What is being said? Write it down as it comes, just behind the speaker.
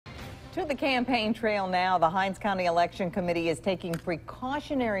To the campaign trail now, the Hinds County Election Committee is taking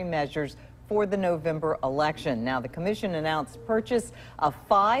precautionary measures for the November election. Now, the commission announced purchase of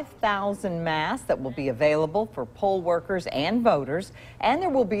 5,000 masks that will be available for poll workers and voters, and there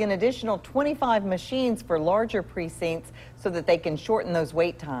will be an additional 25 machines for larger precincts so that they can shorten those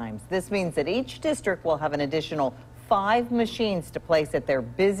wait times. This means that each district will have an additional 5 machines to place at their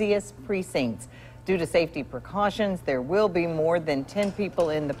busiest precincts. Due to safety precautions, there will be more than 10 people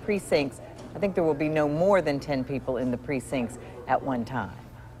in the precincts. I think there will be no more than 10 people in the precincts at one time.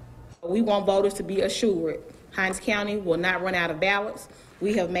 We want voters to be assured Hinds County will not run out of ballots.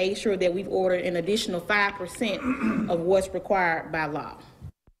 We have made sure that we've ordered an additional 5% of what's required by law.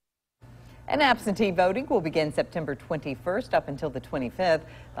 And absentee voting will begin September 21st up until the 25th.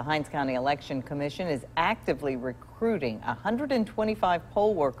 The Hinds County Election Commission is actively recruiting 125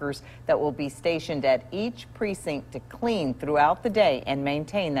 poll workers that will be stationed at each precinct to clean throughout the day and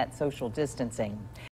maintain that social distancing.